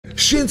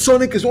Shin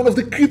Sonic is one of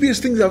the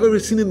creepiest things I've ever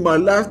seen in my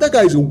life. That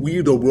guy's a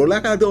weirdo, bro.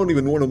 Like, I don't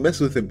even want to mess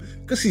with him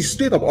because he's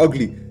straight up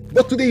ugly.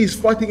 But today he's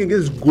fighting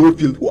against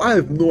Gorefield, who I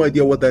have no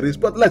idea what that is,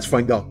 but let's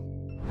find out.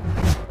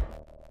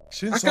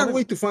 I can't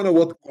wait to find out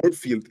what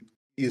Gorefield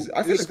is.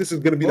 I feel like this is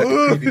going to be like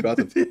a creepy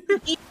battle.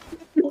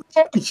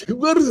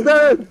 What is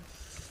that?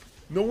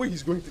 No way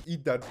he's going to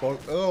eat that bug.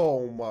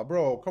 Oh my,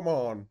 bro, come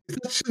on. Is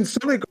that Shin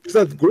Sonic or is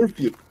that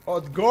Gorefield? Oh,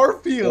 it's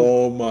Gorefield.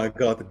 Oh my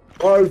god,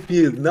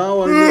 Gorefield.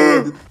 Now I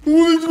know.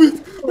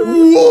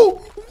 Whoa,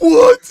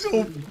 what?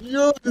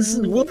 Yo, this is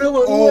what am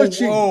I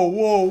watching?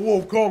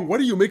 Whoa, Kong, what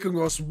are you making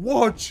us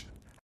watch?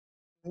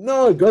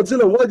 No,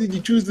 Godzilla, why did you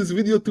choose this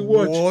video to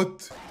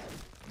watch?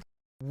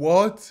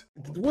 What?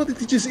 What did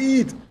you just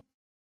eat?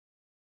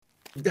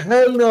 The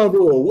hell no,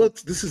 bro. What?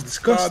 This is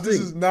disgusting. This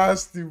is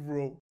nasty,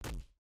 bro.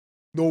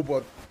 No,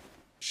 but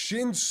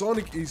Shin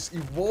Sonic is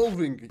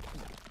evolving.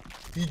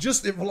 He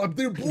just evolved.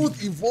 They're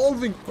both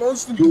evolving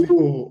constantly.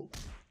 Yo.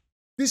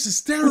 This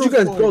is terrible. What you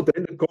guys thought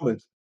in the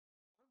comments?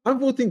 I'm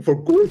voting for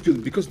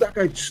Gorefield because that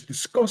guy's just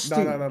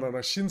disgusting.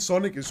 No. Shin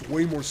Sonic is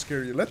way more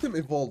scary. Let him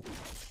evolve.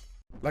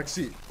 Like,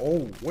 see.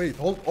 Oh, wait.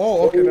 Hold.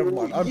 Oh, okay, never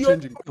mind. I'm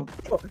changing. I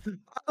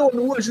don't want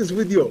to watch this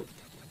video.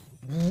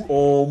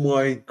 Oh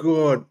my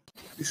god.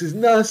 This is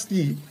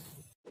nasty.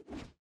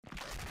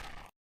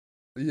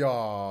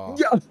 Yeah.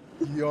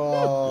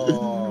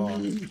 No,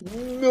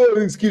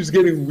 this keeps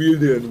getting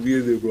weirder and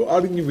weirder, bro. I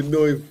don't even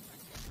know if...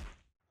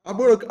 I'm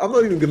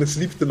not even gonna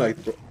sleep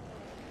tonight, bro.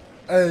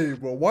 Hey,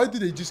 bro, why do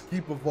they just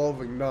keep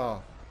evolving?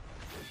 Nah.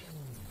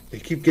 They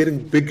keep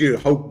getting bigger.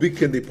 How big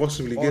can they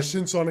possibly get?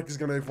 Shin Sonic is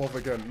gonna evolve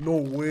again. No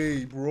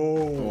way, bro.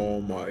 Oh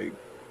my...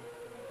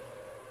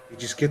 They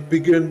just get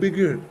bigger and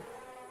bigger.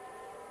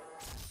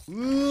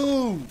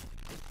 Ooh.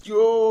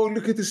 Yo,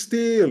 look at his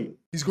tail.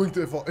 He's going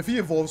to evolve. If he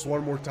evolves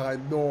one more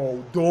time,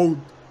 no,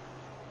 don't.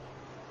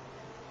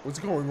 What's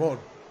going on?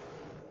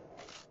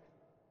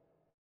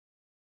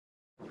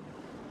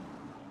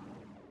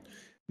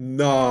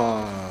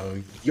 Nah,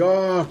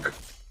 yuck.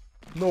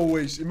 No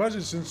way. Imagine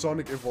since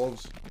Sonic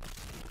evolves.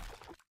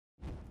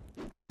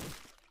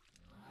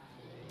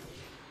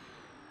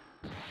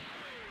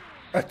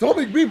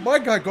 Atomic beam. My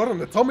guy got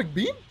an atomic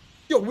beam.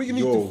 Yo, we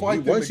need to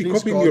fight him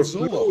against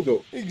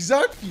Godzilla.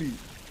 Exactly.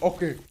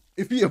 Okay.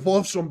 If he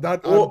evolves from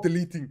that, I'm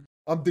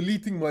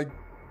deleting my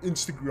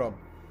Instagram.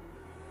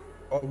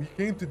 Oh, he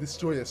came to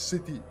destroy a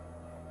city.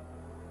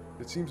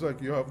 It seems like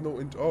you have no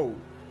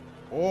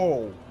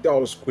Oh. That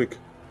was quick.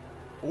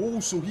 Oh,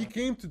 so he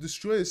came to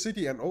destroy a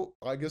city and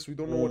I guess we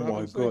don't know what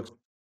happens next.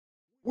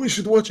 We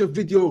should watch a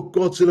video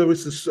Godzilla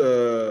versus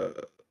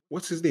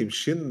what's his name?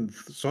 Shin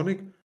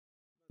Sonic?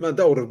 Man,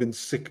 that would have been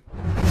sick.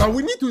 Now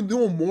we need to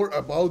know more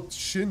about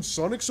Shin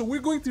Sonic, so we're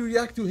going to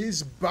react to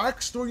his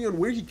backstory and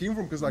where he came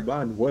from. Because, like,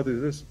 man, what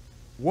is this?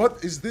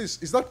 What is this?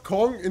 Is that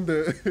Kong in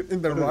the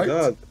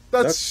right?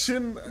 That's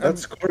Shin.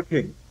 That's Skar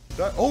King.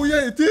 Oh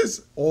yeah, it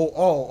is.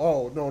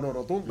 Oh no,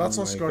 don't. That's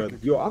not Skar King.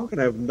 Yo, I'm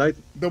gonna have night.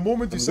 The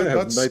moment you said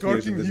that's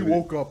Skar King, he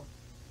woke up.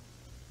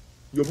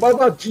 Yo, my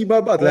bad.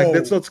 Like,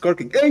 that's not Skar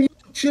King. Hey,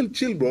 chill,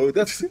 bro.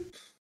 That's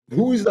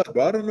who is that,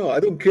 bro? I don't know. I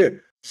don't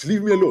care. Just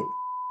leave me alone.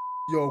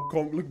 Yo,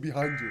 Kong, look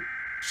behind you.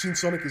 Shin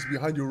Sonic is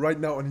behind you right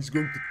now and he's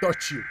going to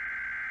touch you.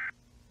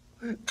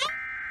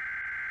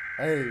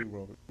 Hey,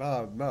 bro.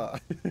 Nah.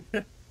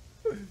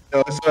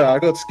 Yo, sorry, I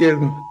got scared.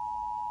 Be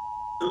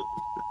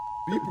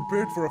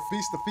prepared for a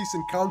face-to-face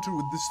encounter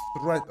with this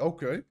threat.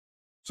 Okay.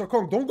 So,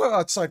 Kong, don't go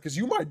outside because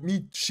you might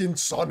meet Shin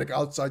Sonic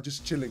outside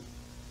just chilling.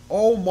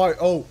 Oh,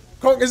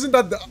 Kong, isn't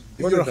that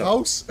your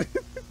house?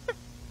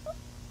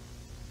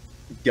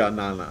 Yeah,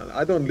 nah.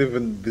 I don't live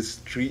in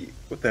this tree.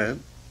 What the hell?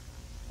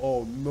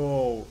 Oh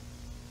no.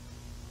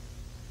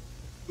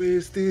 Where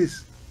is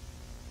this?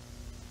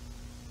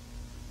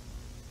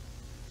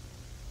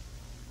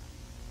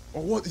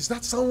 Oh, what? Is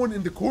that someone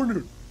in the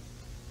corner?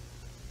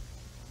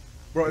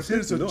 Bro, if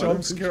there's a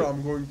jump scare,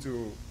 I'm going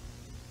to...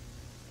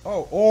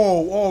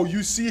 Oh,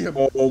 you see him.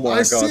 Oh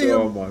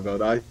my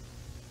god.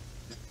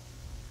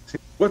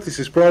 What is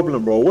his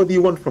problem, bro? What do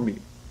you want from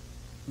me?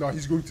 No,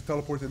 he's going to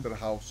teleport into the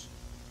house.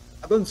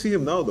 I don't see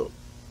him now, though.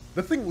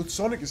 The thing with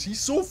Sonic is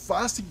he's so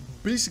fast, he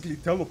basically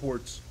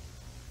teleports.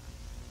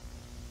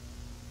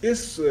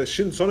 Is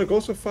Shin Sonic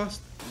also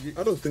fast?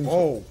 I don't think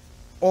so.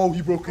 Oh,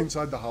 he broke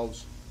inside the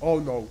house. Oh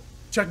no.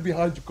 Check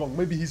behind you, Kong.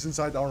 Maybe he's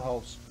inside our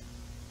house.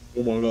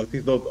 Oh my god,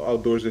 he's not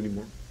outdoors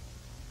anymore.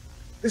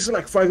 This is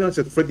like Five Nights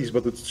at Freddy's,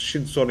 but it's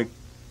Shin Sonic.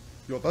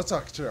 Yo, that's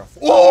actually a...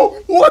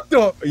 Oh! What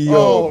the?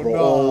 Yo, bro.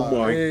 Oh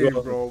my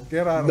god. Bro.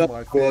 Get out of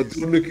my face.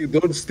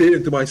 Don't stare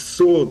into my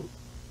soul.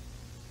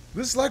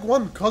 This is like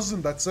one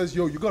cousin that says,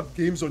 yo, you got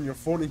games on your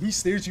phone, and he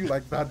stares at you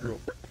like that, bro.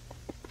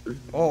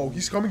 Oh,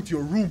 he's coming to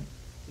your room.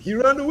 He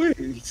ran away.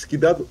 He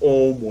skedaddled.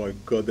 Oh my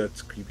god,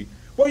 that's creepy.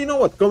 Well, you know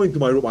what? Come into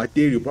my room. I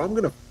dare you, bro. I'm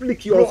gonna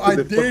flick you off. I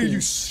dare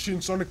you, Shin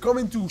Sonic. Come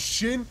into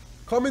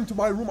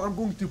my room. I'm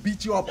going to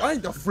beat you up. I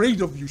ain't afraid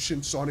of you,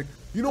 Shin Sonic.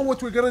 You know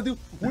what we're gonna do?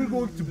 We're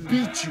going to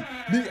beat you.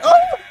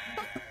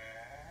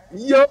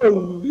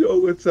 Yo,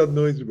 what's that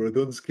noise, bro?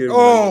 Don't scare me.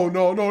 Oh,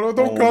 no,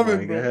 don't come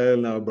in, bro. Hell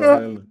no, bro,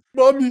 hell no.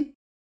 Mommy.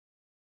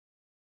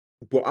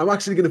 Bro, I'm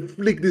actually gonna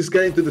flick this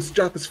guy into the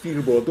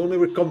stratosphere, bro. Don't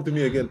ever come to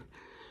me again.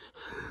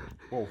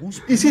 Oh,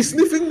 Is he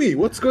sniffing me?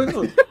 What's going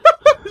on?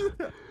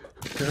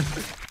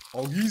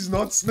 Oh, he's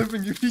not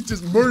sniffing you. He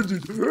just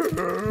murdered.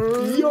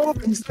 Yo,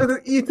 he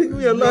started eating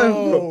me alive,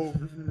 bro.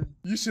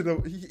 You should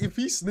have. If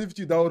he sniffed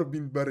you, that would have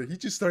been better. He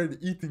just started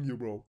eating you,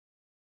 bro.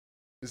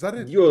 Is that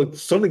it? Yo,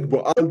 Sonic,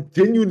 bro, I'll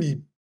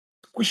genuinely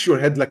squish your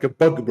head like a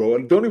bug, bro.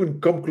 And don't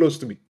even come close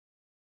to me.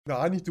 No,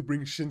 I need to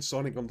bring Shin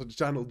Sonic onto the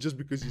channel just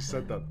because you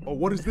said that. Oh,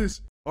 what is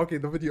this? Okay,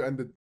 the video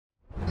ended.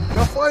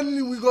 Now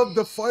finally we got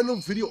the final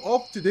video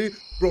of today.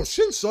 Bro,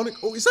 Shin Sonic.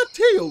 Oh, is that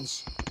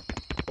Tails?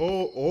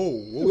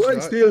 Oh, why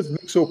is Tails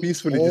look so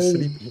peacefully just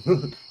sleeping?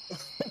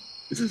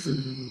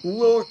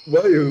 Why?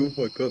 Oh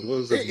my god, what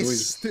was that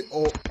noise?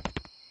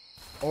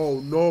 Oh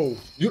no.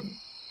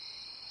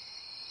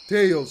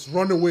 Tails,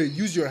 run away.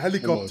 Use your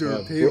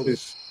helicopter,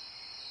 Tails.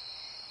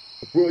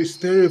 Bro is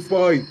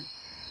terrified.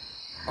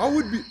 I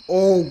would be.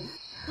 Oh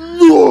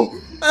no!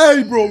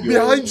 Hey, bro,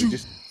 behind you.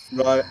 Just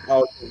fly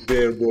out of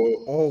there, bro.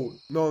 Oh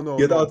no!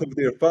 Get out of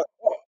there, fat.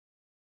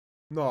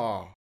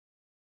 Nah.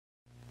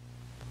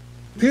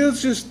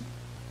 Tails just.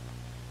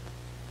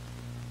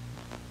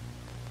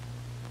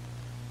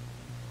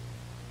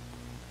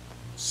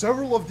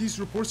 Several of these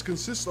reports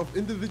consist of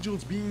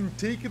individuals being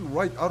taken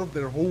right out of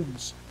their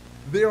homes.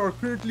 There are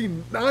currently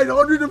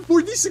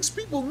 946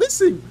 people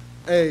missing.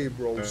 Hey,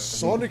 bro,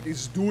 Sonic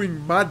is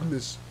doing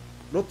madness.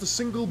 Not a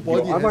single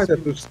body. I might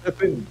have to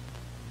step in.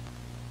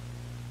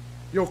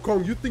 Yo,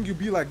 Kong, you think you'd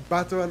be like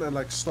Batman and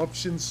like stop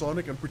Shin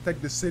Sonic and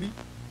protect the city?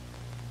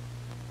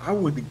 I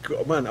would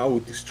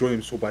destroy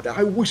him so bad.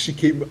 I wish he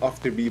came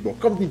after me, bro.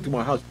 Come into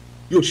my house.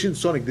 Yo, Shin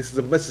Sonic, this is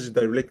a message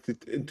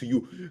directed into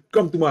you.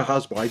 Come to my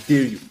house, bro. I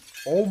dare you.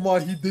 Oh my,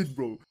 he did,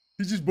 bro.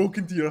 He just broke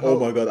into your house. Oh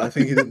my god, I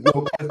think he did.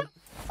 No,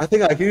 I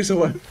think I hear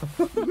someone.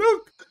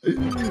 Look.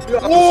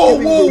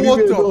 Whoa,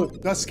 what the?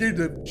 That scared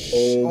him.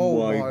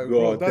 Oh my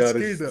god, that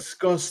scared him.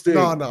 Disgusting.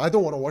 Nah, I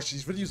don't want to watch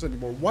these videos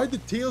anymore. Why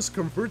did Tails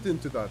convert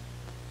into that?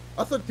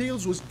 I thought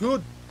Tails was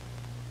good.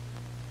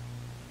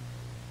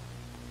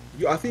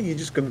 I think he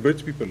just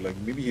converts people, like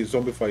maybe he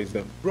zombifies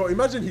them. Bro,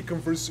 imagine he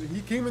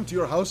came into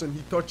your house and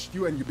he touched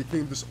you and you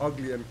became this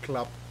ugly and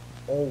clapped.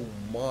 Oh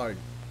my.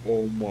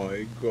 Oh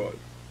my god.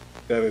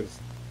 That is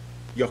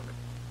yuck.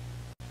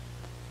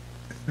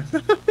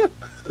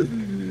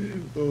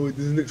 Oh,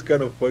 this looks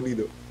kind of funny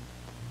though.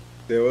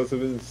 There was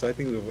even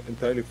sightings of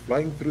entirely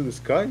flying through the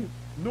sky.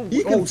 No,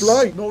 he can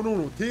fly.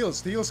 No.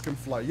 Tails can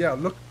fly. Yeah,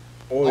 look.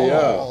 Oh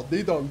yeah.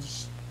 They done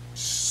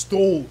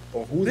stole.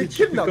 Oh, who they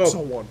kidnapped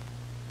someone.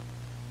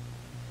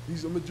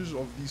 These images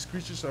of these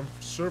creatures have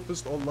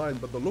surfaced online,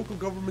 but the local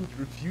government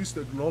refused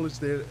to acknowledge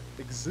their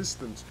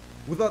existence.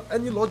 Without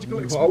any logical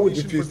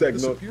explanation for the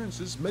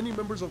disappearances, many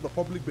members of the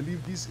public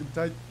believe these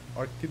entities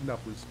are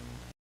kidnappers.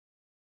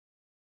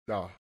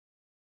 Nah.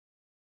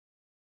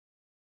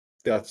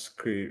 That's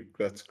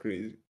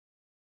crazy.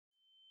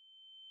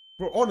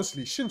 Bro,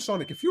 honestly, Shin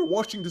Sonic, if you're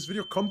watching this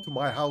video, come to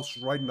my house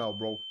right now,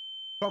 bro.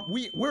 Come,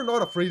 we're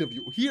not afraid of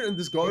you. Here in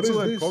this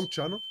Godzilla and Kong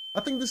channel,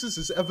 I think this is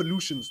his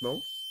evolutions,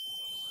 no?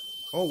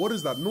 Oh, what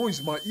is that noise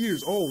in my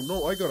ears? Oh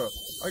no, I gotta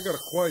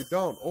quiet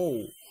down.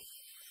 Oh.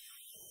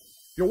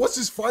 Yo, what's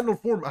his final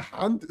form? A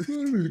hand? What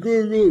is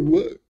going on?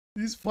 What?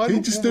 His final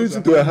he just turns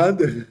into a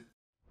hand.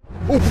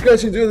 Hope you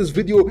guys enjoyed this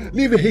video.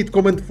 Leave a hate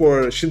comment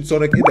for Shin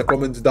Sonic in the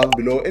comments down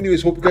below.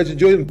 Anyways, hope you guys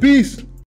enjoyed and peace!